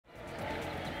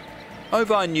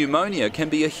Ovine pneumonia can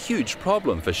be a huge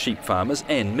problem for sheep farmers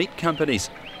and meat companies.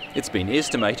 It's been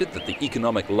estimated that the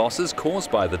economic losses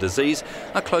caused by the disease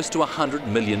are close to $100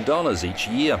 million each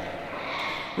year.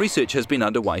 Research has been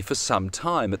underway for some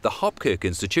time at the Hopkirk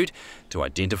Institute to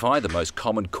identify the most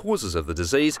common causes of the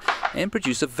disease and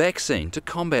produce a vaccine to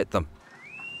combat them.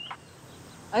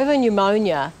 Ovine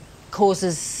pneumonia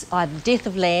causes either death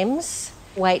of lambs,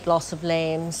 weight loss of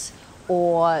lambs,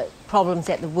 or problems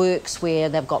at the works where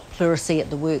they've got pleurisy at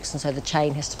the works and so the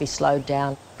chain has to be slowed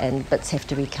down and bits have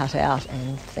to be cut out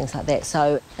and things like that.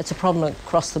 So it's a problem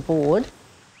across the board.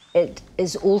 It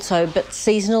is also a bit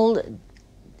seasonal,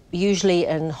 usually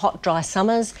in hot, dry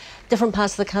summers. Different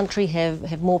parts of the country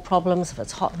have more problems. If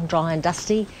it's hot and dry and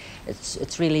dusty,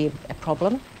 it's really a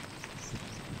problem.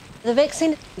 The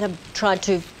vaccine, they've tried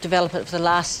to develop it for the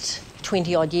last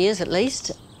 20 odd years at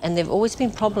least, and there have always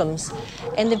been problems.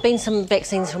 And there have been some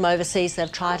vaccines from overseas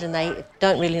they've tried and they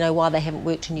don't really know why they haven't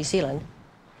worked in New Zealand.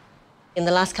 In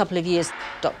the last couple of years,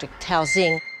 Dr. Tao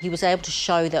Zeng, he was able to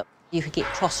show that you could get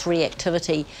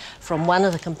cross-reactivity from one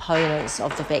of the components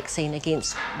of the vaccine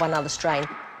against one other strain.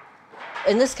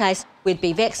 In this case, we'd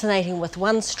be vaccinating with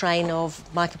one strain of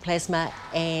Mycoplasma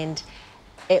and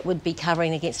it would be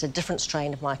covering against a different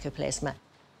strain of Mycoplasma.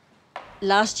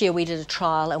 Last year we did a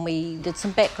trial and we did some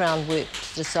background work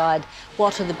to decide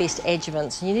what are the best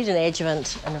adjuvants. You need an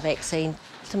adjuvant in a vaccine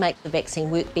to make the vaccine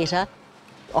work better,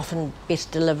 often better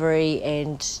delivery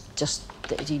and just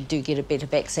that you do get a better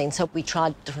vaccine. So we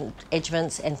tried different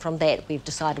adjuvants and from that we've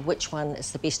decided which one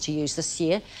is the best to use this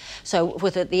year. So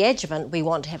with the adjuvant we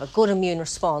want to have a good immune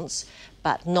response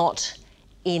but not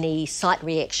any site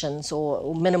reactions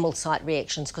or minimal site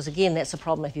reactions, because again that's a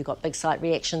problem if you've got big site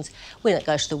reactions. When it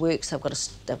goes to the works they've got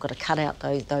to cut out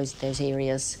those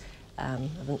areas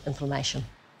of inflammation.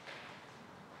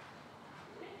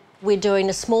 We're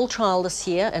doing a small trial this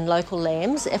year in local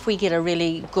lambs. If we get a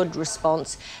really good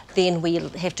response then we'll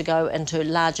have to go into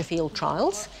larger field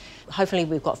trials. Hopefully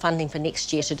we've got funding for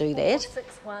next year to do that.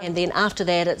 And then after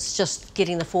that it's just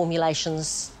getting the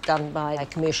formulations done by a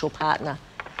commercial partner,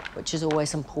 which is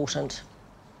always important.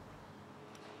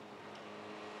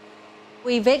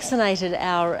 We vaccinated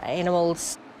our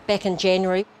animals back in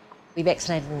January. We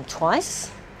vaccinated them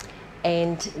twice,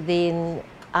 and then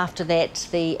after that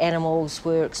the animals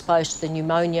were exposed to the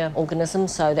pneumonia organism,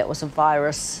 so that was a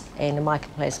virus and a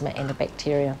mycoplasma and a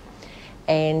bacteria.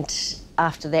 And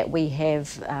after that we have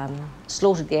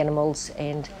slaughtered the animals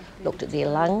and looked at their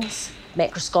lungs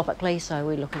macroscopically, so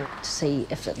we're looking to see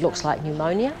if it looks like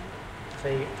pneumonia.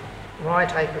 The right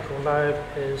apical lobe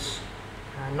is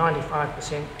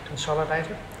 95%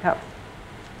 consolidated. Yep.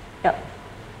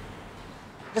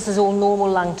 This is all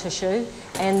normal lung tissue,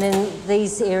 and then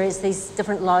these areas, these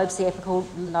different lobes, the apical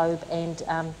lobe and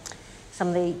some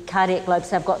of the cardiac lobes,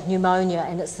 they've got pneumonia,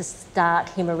 and it's this dark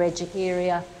hemorrhagic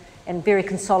area and very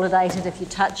consolidated. If you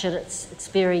touch it, it's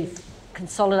very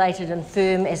consolidated and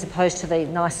firm as opposed to the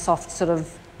nice soft sort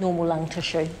of normal lung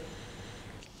tissue.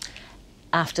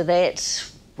 After that,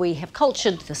 we have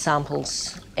cultured the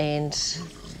samples, and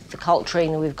the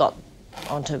culturing we've got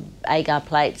onto agar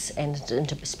plates and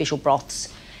into special broths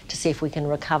to see if we can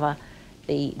recover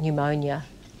the pneumonia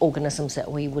organisms that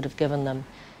we would have given them.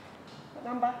 What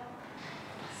number?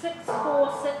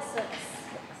 6466.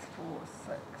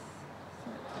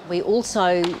 6466. We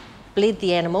also bled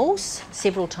the animals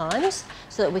several times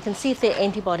so that we can see if their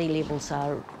antibody levels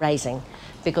are raising,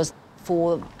 because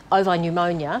for ovine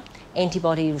pneumonia,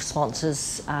 antibody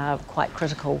responses are quite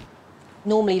critical.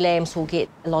 Normally lambs will get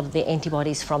a lot of their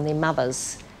antibodies from their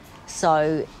mothers,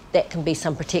 so that can be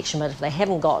some protection, but if they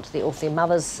haven't got, or if their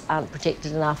mothers aren't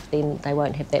protected enough, then they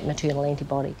won't have that maternal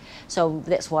antibody. So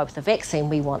that's why with the vaccine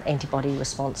we want antibody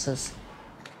responses.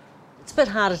 It's a bit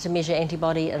harder to measure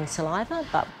antibody in saliva,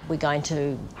 but we're going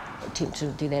to attempt to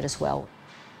do that as well.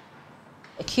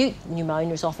 Acute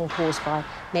pneumonia is often caused by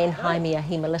Mannheimia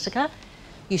hemolytica,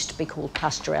 used to be called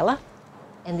Pasteurella.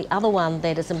 And the other one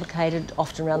that is implicated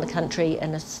often around the country,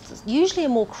 and it's usually a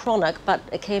more chronic, but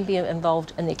it can be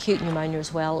involved in the acute pneumonia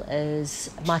as well,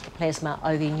 is Mycoplasma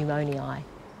ovine pneumoniae.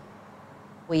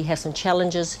 We have some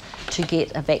challenges to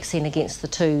get a vaccine against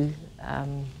the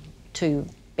two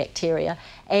bacteria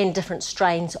and different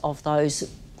strains of those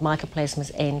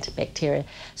mycoplasmas and bacteria.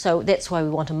 So that's why we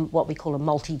want what we call a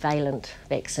multivalent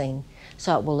vaccine.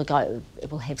 So it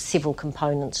will have several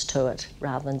components to it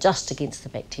rather than just against the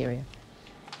bacteria.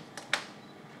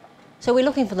 So we're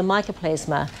looking for the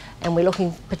mycoplasma, and we're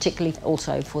looking particularly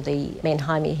also for the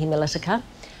Mannheimia hemolytica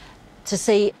to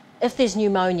see if there's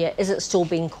pneumonia, is it still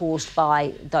being caused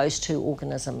by those two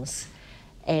organisms?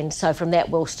 And so from that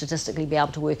we'll statistically be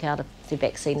able to work out if the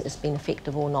vaccine has been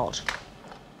effective or not.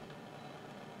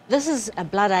 This is a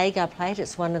blood agar plate.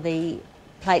 It's one of the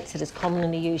plates that is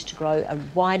commonly used to grow a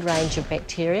wide range of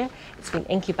bacteria. It's been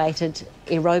incubated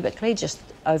aerobically just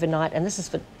overnight, and this is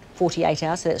for 48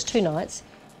 hours, so that's 2 nights.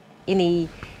 Any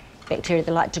bacteria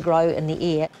that like to grow in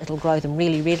the air, it'll grow them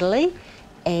really readily,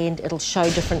 and it'll show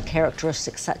different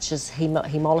characteristics such as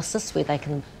hemolysis, where they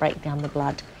can break down the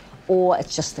blood, or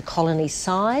it's just the colony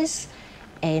size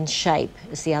and shape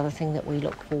is the other thing that we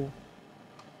look for.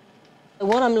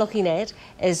 What I'm looking at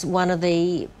is one of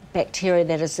the bacteria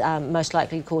that is most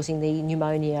likely causing the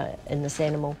pneumonia in this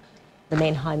animal, the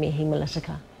Mannheimia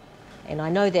hemolytica. And I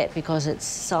know that because its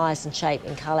size and shape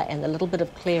and colour and a little bit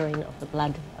of clearing of the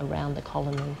blood around the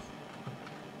colony.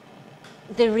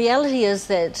 The reality is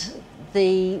that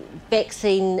the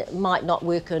vaccine might not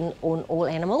work on all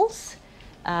animals.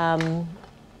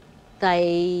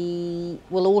 They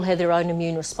will all have their own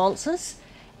immune responses,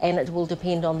 and it will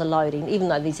depend on the loading. Even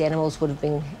though these animals would have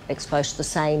been exposed to the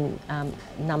same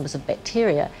numbers of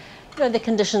bacteria, you know, the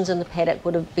conditions in the paddock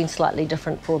would have been slightly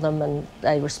different for them and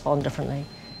they respond differently.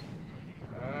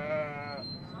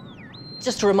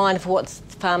 Just a reminder for what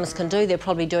farmers can do, they're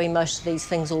probably doing most of these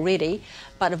things already,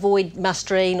 but avoid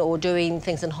mustering or doing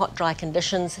things in hot, dry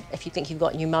conditions. If you think you've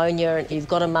got pneumonia and you've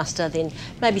got a muster, then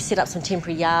maybe set up some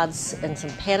temporary yards and some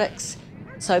paddocks.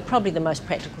 So probably the most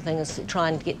practical thing is to try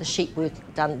and get the sheep work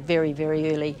done very,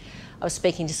 very early. I was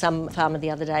speaking to some farmer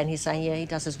the other day and he's saying, yeah, he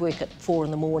does his work at 4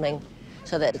 in the morning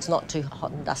so that it's not too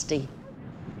hot and dusty.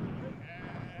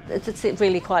 It's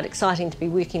really quite exciting to be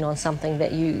working on something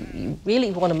that you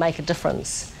really want to make a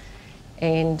difference.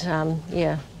 And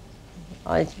yeah,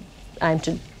 I aim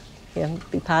to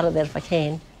be part of that if I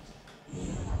can.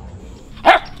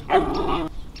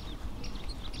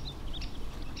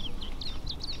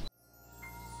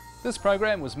 This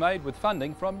program was made with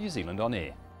funding from New Zealand On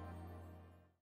Air.